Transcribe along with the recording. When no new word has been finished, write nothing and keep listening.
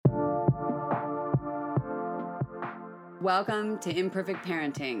Welcome to Imperfect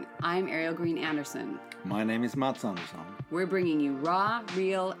Parenting. I'm Ariel Green Anderson. My name is Mats Anderson. We're bringing you raw,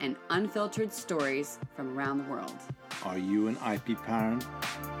 real, and unfiltered stories from around the world. Are you an IP parent?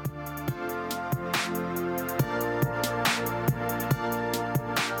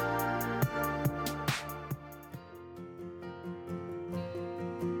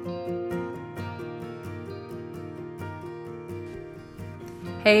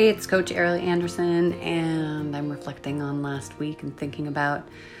 Hey, it's Coach Ariel Anderson, and I'm reflecting on last week and thinking about,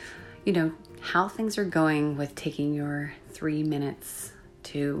 how things are going with taking your 3 minutes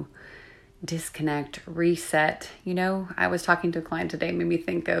to disconnect, reset. I was talking to a client today, made me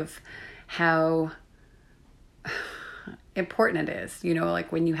think of how important it is.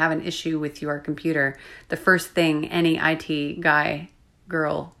 Like when you have an issue with your computer, the first thing any IT guy,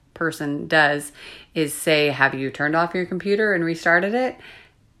 girl, person does is say, have you turned off your computer and restarted it?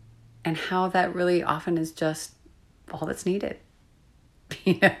 And how that really often is just all that's needed,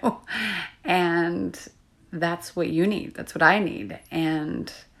 and that's what you need. That's what I need.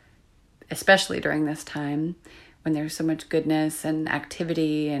 And especially during this time when there's so much goodness and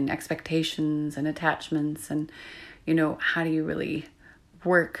activity and expectations and attachments and, how do you really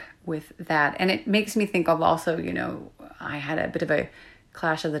work with that? And it makes me think of also, I had a bit of a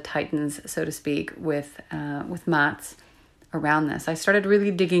clash of the titans, so to speak, with Mats around this. I started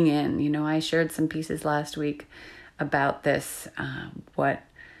really digging in. I shared some pieces last week about this, what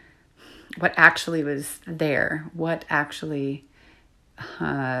actually was there, what actually,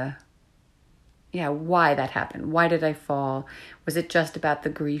 why that happened. Why did I fall? Was it just about the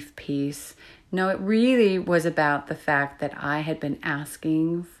grief piece? No, it really was about the fact that I had been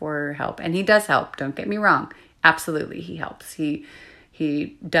asking for help. And he does help, don't get me wrong. Absolutely, he helps. He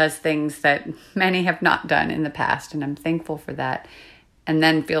does things that many have not done in the past, and I'm thankful for that, and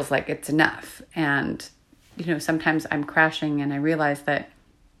then feels like it's enough. And, sometimes I'm crashing and I realize that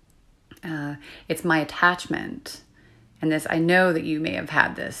it's my attachment. And this, I know that you may have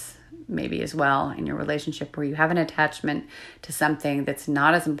had this maybe as well in your relationship where you have an attachment to something that's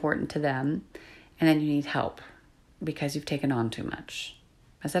not as important to them, and then you need help because you've taken on too much.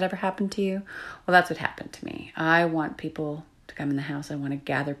 Has that ever happened to you? Well, that's what happened to me. I want people to come in the house. I want to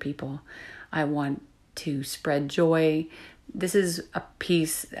gather people. I want to spread joy. This is a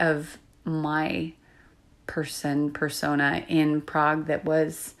piece of my persona in Prague that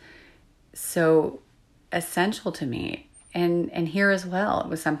was so essential to me. And here as well, it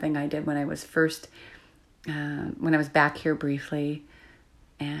was something I did when I was when I was back here briefly.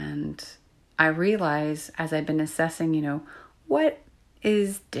 And I realized as I've been assessing, what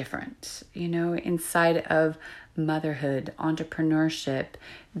is different, inside of motherhood, entrepreneurship,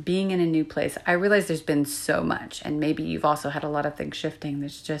 being in a new place. I realize there's been so much, and maybe you've also had a lot of things shifting.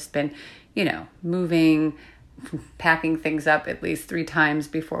 There's just been, moving, packing things up at least 3 times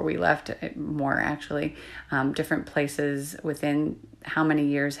before we left, more actually, different places within how many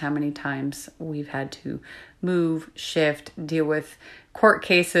years, how many times we've had to move, shift, deal with court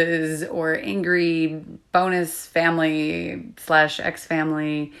cases or angry bonus family /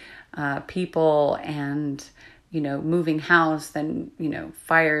 ex-family people, and moving house, then,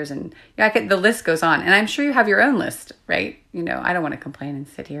 fires, and the list goes on. And I'm sure you have your own list, right? I don't want to complain and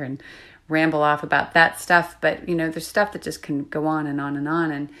sit here and ramble off about that stuff, but, there's stuff that just can go on and on and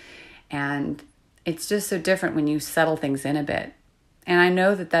on. And it's just so different when you settle things in a bit. And I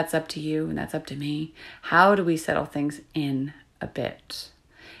know that that's up to you and that's up to me. How do we settle things in a bit?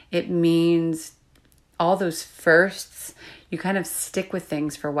 It means all those firsts, you kind of stick with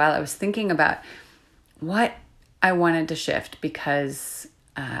things for a while. I was thinking about what I wanted to shift because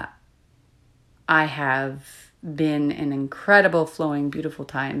I have been in incredible, flowing, beautiful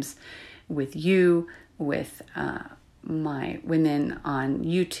times with you, with my women on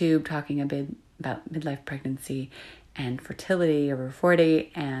YouTube talking a bit about midlife pregnancy and fertility over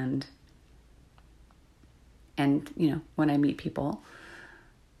 40, and when I meet people,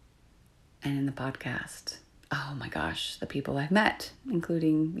 and in the podcast, oh my gosh, the people I've met,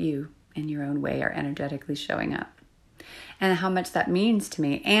 including you in your own way, are energetically showing up. And how much that means to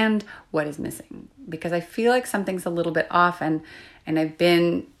me and what is missing. Because I feel like something's a little bit off, and I've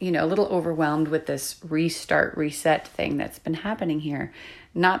been, a little overwhelmed with this restart, reset thing that's been happening here.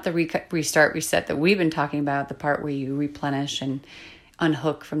 Not the restart, reset that we've been talking about, the part where you replenish and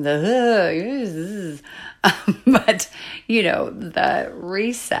unhook from the, but, the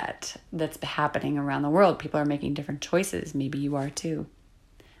reset that's happening around the world. People are making different choices. Maybe you are too.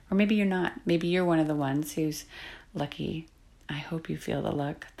 Or maybe you're not. Maybe you're one of the ones who's lucky. I hope you feel the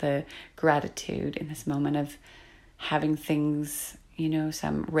luck, the gratitude in this moment of having things,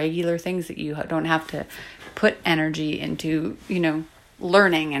 some regular things that you don't have to put energy into,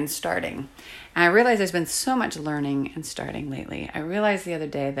 learning and starting. And I realize there's been so much learning and starting lately. I realized the other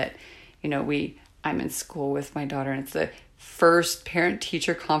day that, I'm in school with my daughter, and it's the first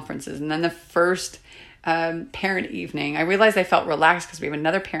parent-teacher conferences, and then the first parent evening. I realized I felt relaxed because we have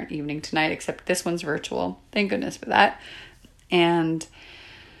another parent evening tonight, except this one's virtual. Thank goodness for that. And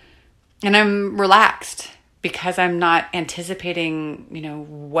I'm relaxed because I'm not anticipating,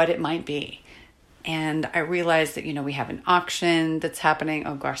 what it might be. And I realized that, we have an auction that's happening.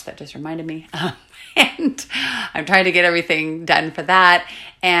 Oh gosh, that just reminded me. And I'm trying to get everything done for that.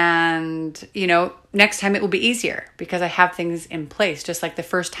 And, next time it will be easier because I have things in place. Just like the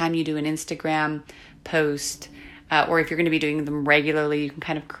first time you do an Instagram post, or if you're going to be doing them regularly, you can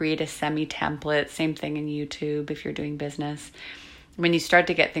kind of create a semi-template. Same thing in YouTube if you're doing business. When you start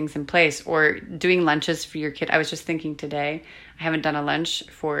to get things in place, or doing lunches for your kid. I was just thinking today, I haven't done a lunch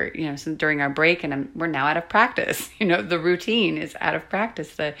for, during our break, and we're now out of practice. The routine is out of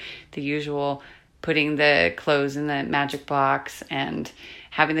practice. The usual putting the clothes in the magic box and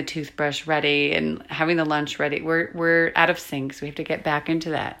having the toothbrush ready and having the lunch ready. We're out of sync, so we have to get back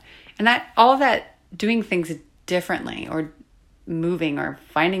into that. And all of that, doing things differently, or moving, or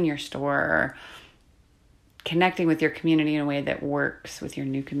finding your store, or connecting with your community in a way that works with your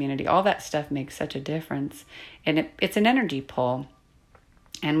new community. All that stuff makes such a difference. And it's an energy pull.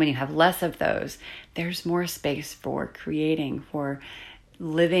 And when you have less of those, there's more space for creating, for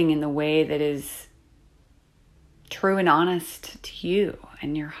living in the way that is true and honest to you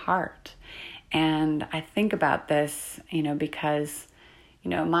and your heart. And I think about this, because,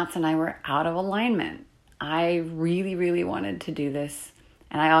 Mats and I were out of alignment. I really, really wanted to do this.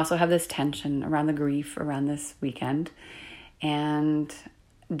 And I also have this tension around the grief around this weekend, and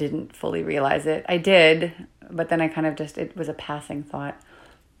didn't fully realize it. I did, but then I kind of it was a passing thought.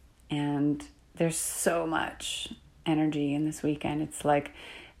 And there's so much energy in this weekend. It's like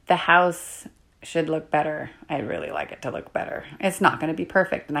the house should look better. I'd really like it to look better. It's not going to be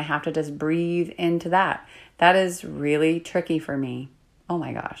perfect, and I have to just breathe into that. That is really tricky for me. Oh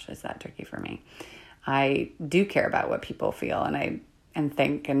my gosh, is that tricky for me? I do care about what people feel, and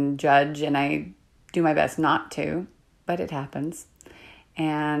think and judge, and I do my best not to, but it happens.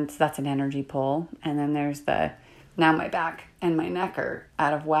 And so that's an energy pull. And then there's now my back and my neck are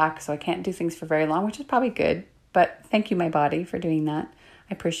out of whack, so I can't do things for very long, which is probably good. But thank you, my body, for doing that.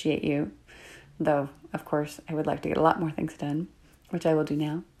 I appreciate you. Though, of course, I would like to get a lot more things done, which I will do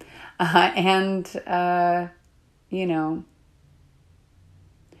now.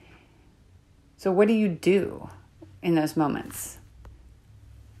 So what do you do in those moments?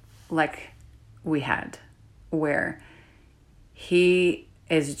 Like we had, where he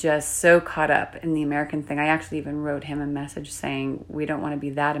is just so caught up in the American thing. I actually even wrote him a message saying, we don't want to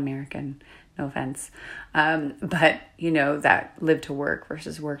be that American, no offense. But, that live to work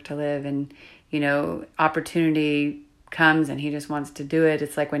versus work to live. And, opportunity comes and he just wants to do it.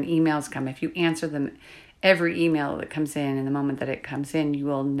 It's like when emails come, if you answer them, every email that comes in the moment that it comes in, you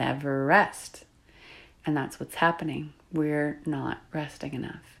will never rest. And that's what's happening. We're not resting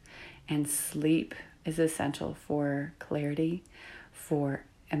enough. And sleep is essential for clarity, for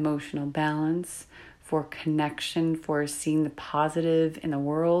emotional balance, for connection, for seeing the positive in the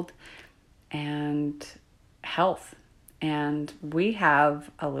world, and health. And we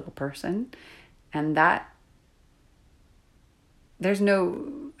have a little person, and that there's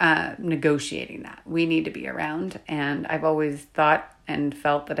no negotiating that. We need to be around. And I've always thought and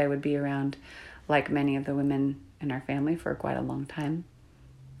felt that I would be around, like many of the women in our family, for quite a long time.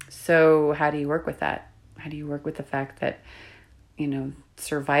 So how do you work with that? How do you work with the fact that,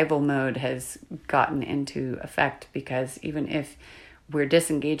 survival mode has gotten into effect? Because even if we're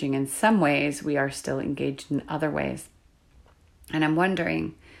disengaging in some ways, we are still engaged in other ways. And I'm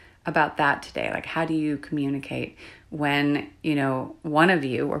wondering about that today. Like, how do you communicate when, one of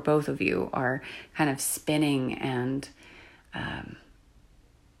you or both of you are kind of spinning and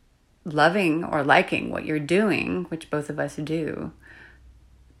loving or liking what you're doing, which both of us do,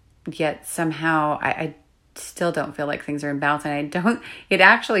 yet somehow I still don't feel like things are in balance. And it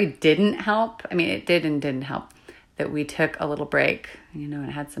actually didn't help. I mean, it did and didn't help that we took a little break,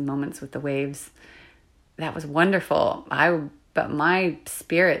 and had some moments with the waves. That was wonderful. But my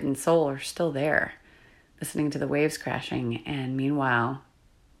spirit and soul are still there, listening to the waves crashing. And meanwhile,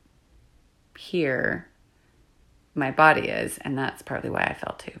 here, my body is, and that's partly why I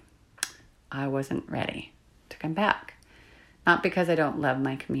felt too. I wasn't ready to come back. Not because I don't love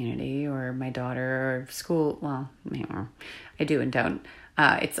my community or my daughter or school. Well, I do and don't.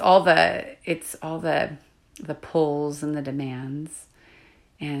 It's all the pulls and the demands.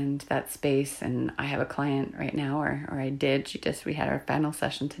 and that space. And I have a client right now, or we had our final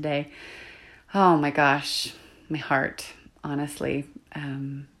session today. Oh my gosh, my heart, honestly,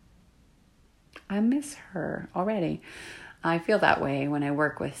 I miss her already. I feel that way when I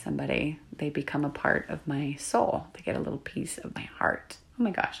work with somebody. They become a part of my soul. They get a little piece of my heart. Oh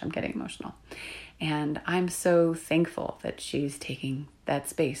my gosh, I'm getting emotional. And I'm so thankful that she's taking that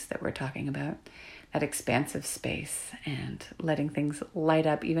space that we're talking about, that expansive space, and letting things light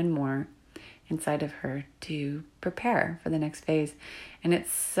up even more inside of her to prepare for the next phase. And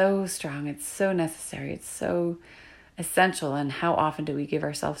it's so strong. It's so necessary. It's so essential. And how often do we give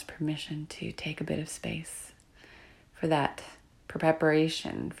ourselves permission to take a bit of space for that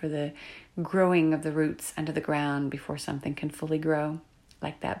preparation, for the growing of the roots under the ground before something can fully grow,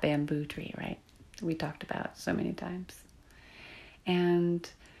 like that bamboo tree, right? We talked about so many times. And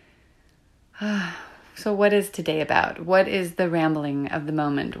so what is today about? What is the rambling of the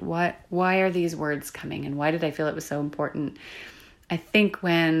moment? Why are these words coming? And why did I feel it was so important? I think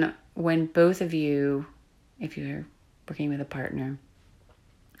when both of you, if you're working with a partner,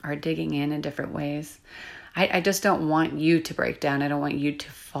 are digging in different ways, I just don't want you to break down. I don't want you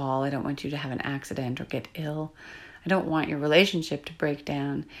to fall. I don't want you to have an accident or get ill. I don't want your relationship to break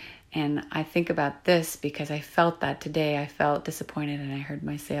down. And I think about this because I felt that today. I felt disappointed, and I heard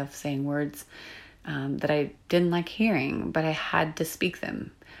myself saying words that I didn't like hearing, but I had to speak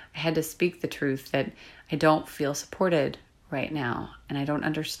them. I had to speak the truth that I don't feel supported right now, and I don't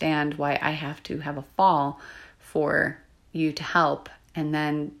understand why I have to have a fall for you to help. And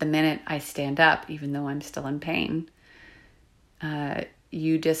then the minute I stand up, even though I'm still in pain,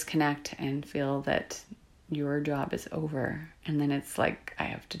 you disconnect and feel that your job is over. And then it's like I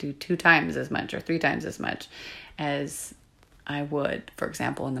have to do 2 times as much or 3 times as much as I would, for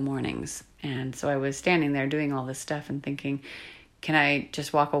example, in the mornings. And so I was standing there doing all this stuff and thinking, can I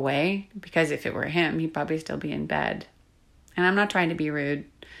just walk away? Because if it were him, he'd probably still be in bed. And I'm not trying to be rude.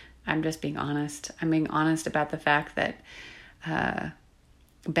 I'm just being honest. I'm being honest about the fact that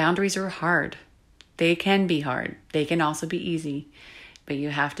boundaries are hard. They can be hard. They can also be easy. But you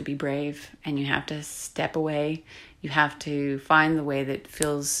have to be brave, and you have to step away. You have to find the way that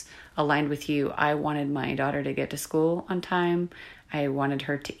feels aligned with you. I wanted my daughter to get to school on time. I wanted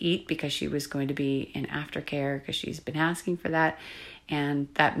her to eat because she was going to be in aftercare because she's been asking for that. And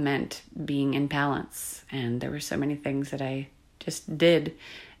that meant being in balance. And there were so many things that I just did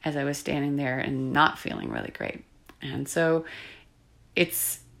as I was standing there and not feeling really great. And so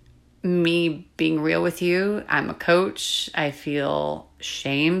it's me being real with you. I'm a coach. I feel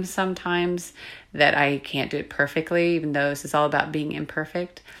shame sometimes that I can't do it perfectly, even though this is all about being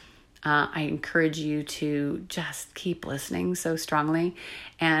imperfect. I encourage you to just keep listening so strongly.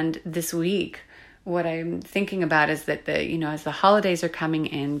 And this week, what I'm thinking about is that as the holidays are coming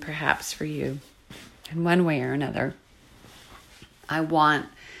in, perhaps for you, in one way or another, I want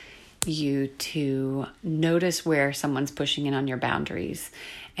you to notice where someone's pushing in on your boundaries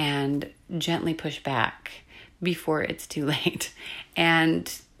and gently push back before it's too late,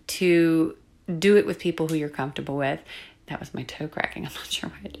 and to do it with people who you're comfortable with. That was my toe cracking. I'm not sure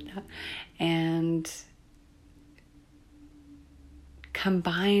why I did that. And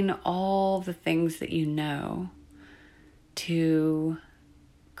combine all the things that you know to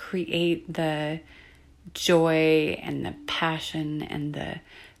create the joy and the passion and the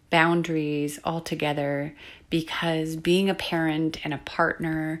boundaries all together, because being a parent and a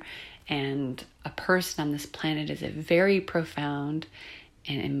partner and a person on this planet is a very profound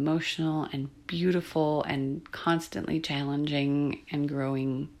and emotional and beautiful and constantly challenging and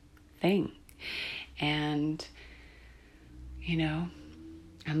growing thing. And,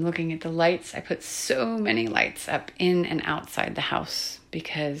 I'm looking at the lights. I put so many lights up in and outside the house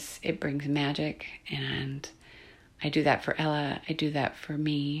because it brings magic, and I do that for Ella. I do that for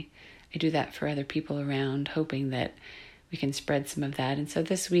me. I do that for other people around, hoping that we can spread some of that. And so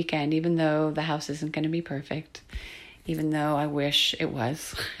this weekend, even though the house isn't going to be perfect, even though I wish it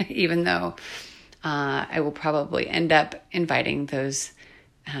was, even though I will probably end up inviting those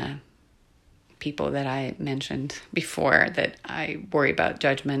people that I mentioned before that I worry about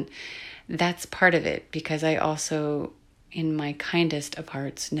judgment, that's part of it, because I also, in my kindest of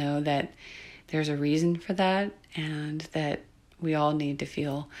hearts, know that there's a reason for that, and that we all need to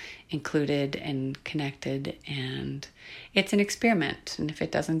feel included and connected, and it's an experiment. And if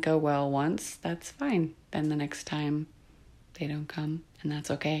it doesn't go well once, that's fine. Then the next time they don't come, and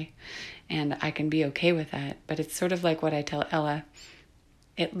that's okay. And I can be okay with that. But it's sort of like what I tell Ella: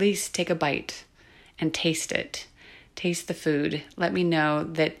 at least take a bite and taste it. Taste the food. Let me know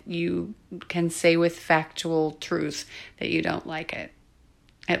that you can say with factual truth that you don't like it.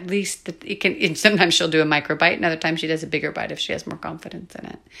 At least it can. And sometimes she'll do a micro bite, and other times she does a bigger bite if she has more confidence in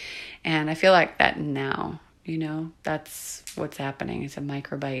it. And I feel like that now, that's what's happening. It's a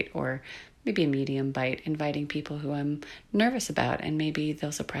micro bite or maybe a medium bite, inviting people who I'm nervous about, and maybe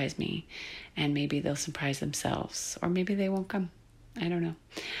they'll surprise me, and maybe they'll surprise themselves, or maybe they won't come. I don't know.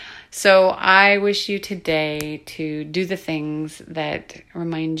 So I wish you today to do the things that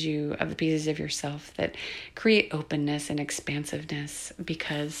remind you of the pieces of yourself that create openness and expansiveness,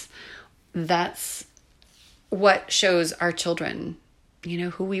 because that's what shows our children,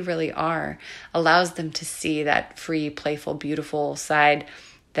 who we really are, allows them to see that free, playful, beautiful side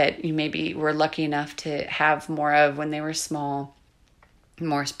that you maybe were lucky enough to have more of when they were small,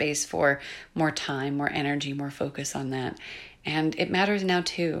 more space for, more time, more energy, more focus on that. And it matters now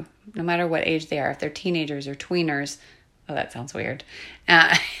too, no matter what age they are. If they're teenagers or tweeners, oh, that sounds weird,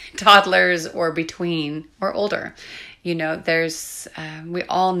 toddlers or between or older, there's, we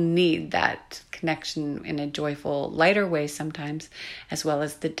all need that connection in a joyful, lighter way sometimes, as well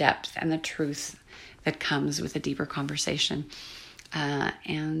as the depth and the truth that comes with a deeper conversation.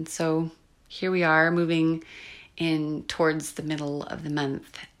 And so here we are moving in towards the middle of the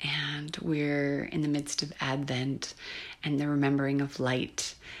month, and we're in the midst of Advent and the remembering of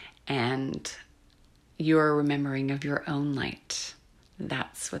light, and your remembering of your own light.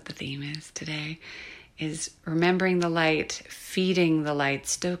 That's what the theme is today, is remembering the light, feeding the light,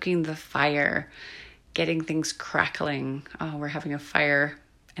 stoking the fire, getting things crackling. Oh, we're having a fire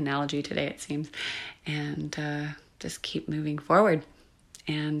analogy today, it seems. And just keep moving forward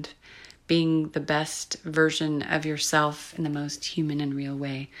and being the best version of yourself in the most human and real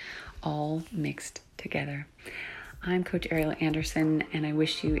way, all mixed together. I'm Coach Ariel Anderson, and I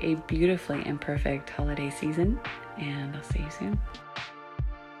wish you a beautifully imperfect holiday season, and I'll see you soon.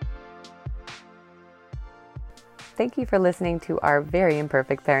 Thank you for listening to our Very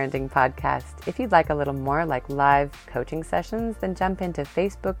Imperfect Parenting podcast. If you'd like a little more like live coaching sessions, then jump into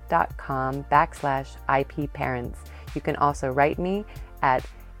facebook.com/IPParents. You can also write me at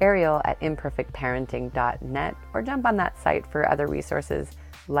ariel@imperfectparenting.net, or jump on that site for other resources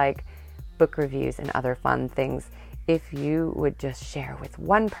like book reviews and other fun things. If you would just share with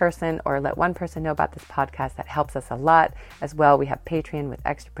one person or let one person know about this podcast, that helps us a lot. As well, we have Patreon with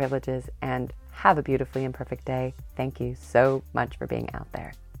extra privileges, and have a beautifully imperfect day. Thank you so much for being out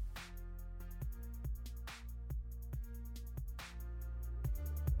there.